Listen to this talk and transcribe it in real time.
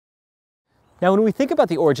Now, when we think about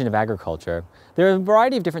the origin of agriculture, there are a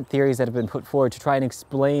variety of different theories that have been put forward to try and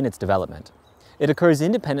explain its development. It occurs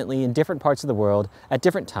independently in different parts of the world at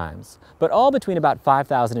different times, but all between about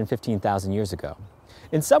 5,000 and 15,000 years ago.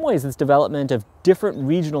 In some ways, this development of different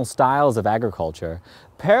regional styles of agriculture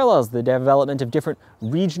parallels the development of different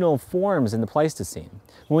regional forms in the Pleistocene.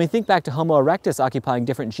 When we think back to Homo erectus occupying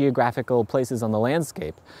different geographical places on the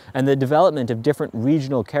landscape and the development of different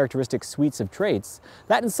regional characteristic suites of traits,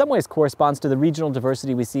 that in some ways corresponds to the regional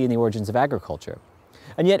diversity we see in the origins of agriculture.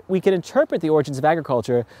 And yet we can interpret the origins of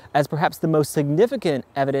agriculture as perhaps the most significant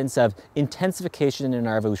evidence of intensification in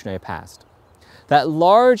our evolutionary past. That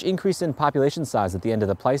large increase in population size at the end of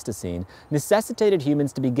the Pleistocene necessitated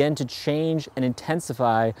humans to begin to change and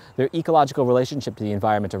intensify their ecological relationship to the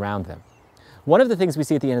environment around them. One of the things we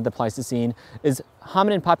see at the end of the Pleistocene is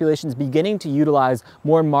hominin populations beginning to utilize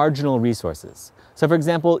more marginal resources. So for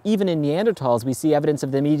example, even in Neanderthals, we see evidence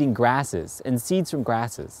of them eating grasses and seeds from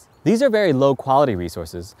grasses. These are very low quality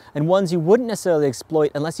resources and ones you wouldn't necessarily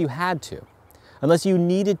exploit unless you had to, unless you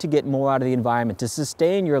needed to get more out of the environment to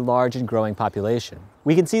sustain your large and growing population.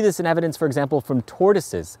 We can see this in evidence, for example, from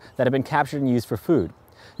tortoises that have been captured and used for food.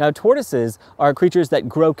 Now, tortoises are creatures that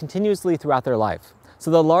grow continuously throughout their life. So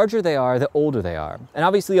the larger they are, the older they are. And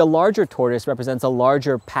obviously a larger tortoise represents a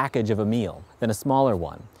larger package of a meal than a smaller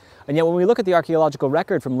one. And yet when we look at the archaeological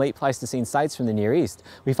record from late Pleistocene sites from the Near East,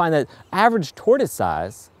 we find that average tortoise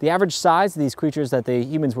size, the average size of these creatures that the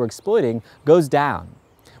humans were exploiting, goes down.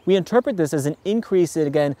 We interpret this as an increase,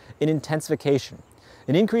 again, in intensification,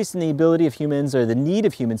 an increase in the ability of humans or the need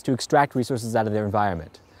of humans to extract resources out of their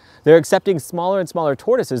environment. They're accepting smaller and smaller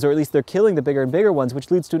tortoises, or at least they're killing the bigger and bigger ones,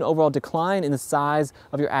 which leads to an overall decline in the size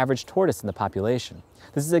of your average tortoise in the population.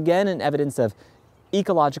 This is again an evidence of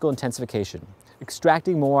ecological intensification,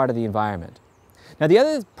 extracting more out of the environment. Now, the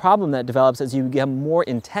other problem that develops as you become more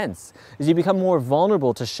intense is you become more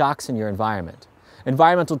vulnerable to shocks in your environment.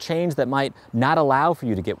 Environmental change that might not allow for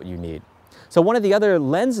you to get what you need. So one of the other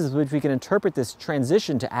lenses which we can interpret this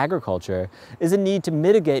transition to agriculture is a need to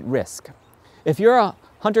mitigate risk. If you're a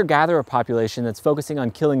hunter-gatherer population that's focusing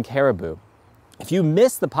on killing caribou, if you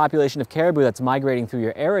miss the population of caribou that's migrating through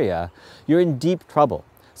your area, you're in deep trouble.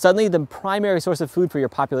 Suddenly the primary source of food for your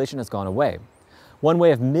population has gone away. One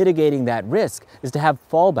way of mitigating that risk is to have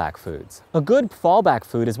fallback foods. A good fallback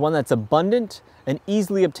food is one that's abundant and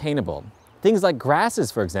easily obtainable. Things like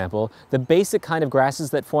grasses, for example, the basic kind of grasses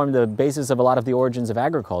that form the basis of a lot of the origins of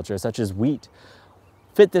agriculture, such as wheat,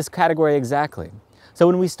 fit this category exactly. So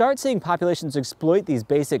when we start seeing populations exploit these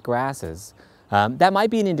basic grasses, that might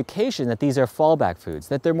be an indication that these are fallback foods,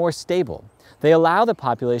 that they're more stable. They allow the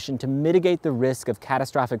population to mitigate the risk of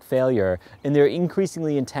catastrophic failure in their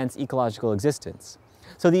increasingly intense ecological existence.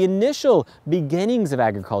 So the initial beginnings of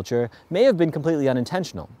agriculture may have been completely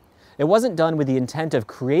unintentional. It wasn't done with the intent of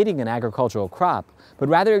creating an agricultural crop, but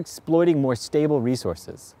rather exploiting more stable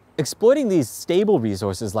resources. Exploiting these stable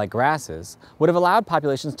resources like grasses would have allowed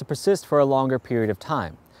populations to persist for a longer period of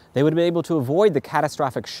time. They would have been able to avoid the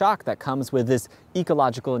catastrophic shock that comes with this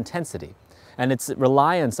ecological intensity and its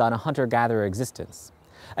reliance on a hunter-gatherer existence.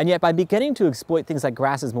 And yet by beginning to exploit things like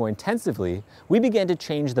grasses more intensively, we began to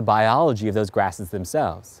change the biology of those grasses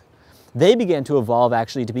themselves. They began to evolve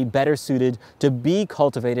actually to be better suited to be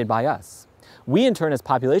cultivated by us. We in turn as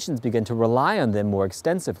populations began to rely on them more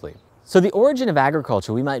extensively. So the origin of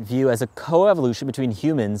agriculture we might view as a coevolution between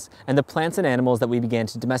humans and the plants and animals that we began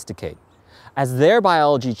to domesticate. As their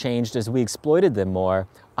biology changed as we exploited them more,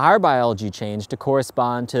 our biology changed to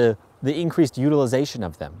correspond to the increased utilization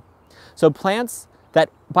of them. So plants that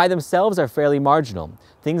by themselves are fairly marginal,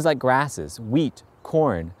 things like grasses, wheat,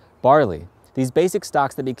 corn, barley, these basic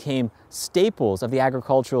stocks that became staples of the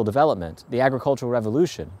agricultural development, the agricultural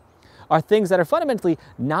revolution, are things that are fundamentally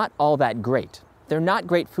not all that great. They're not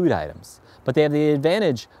great food items, but they have the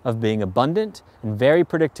advantage of being abundant and very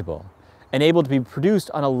predictable and able to be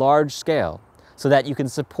produced on a large scale so that you can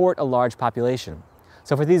support a large population.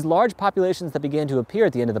 So for these large populations that began to appear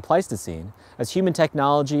at the end of the Pleistocene, as human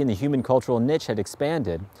technology and the human cultural niche had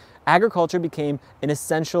expanded, agriculture became an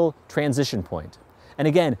essential transition point. And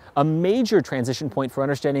again, a major transition point for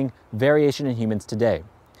understanding variation in humans today.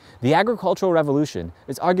 The agricultural revolution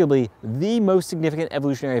is arguably the most significant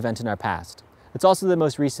evolutionary event in our past. It's also the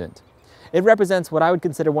most recent. It represents what I would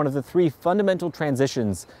consider one of the three fundamental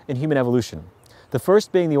transitions in human evolution. The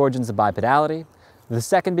first being the origins of bipedality, the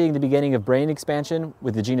second being the beginning of brain expansion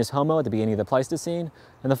with the genus Homo at the beginning of the Pleistocene,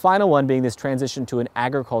 and the final one being this transition to an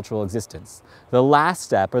agricultural existence, the last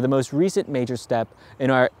step or the most recent major step in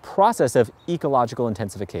our process of ecological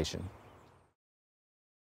intensification.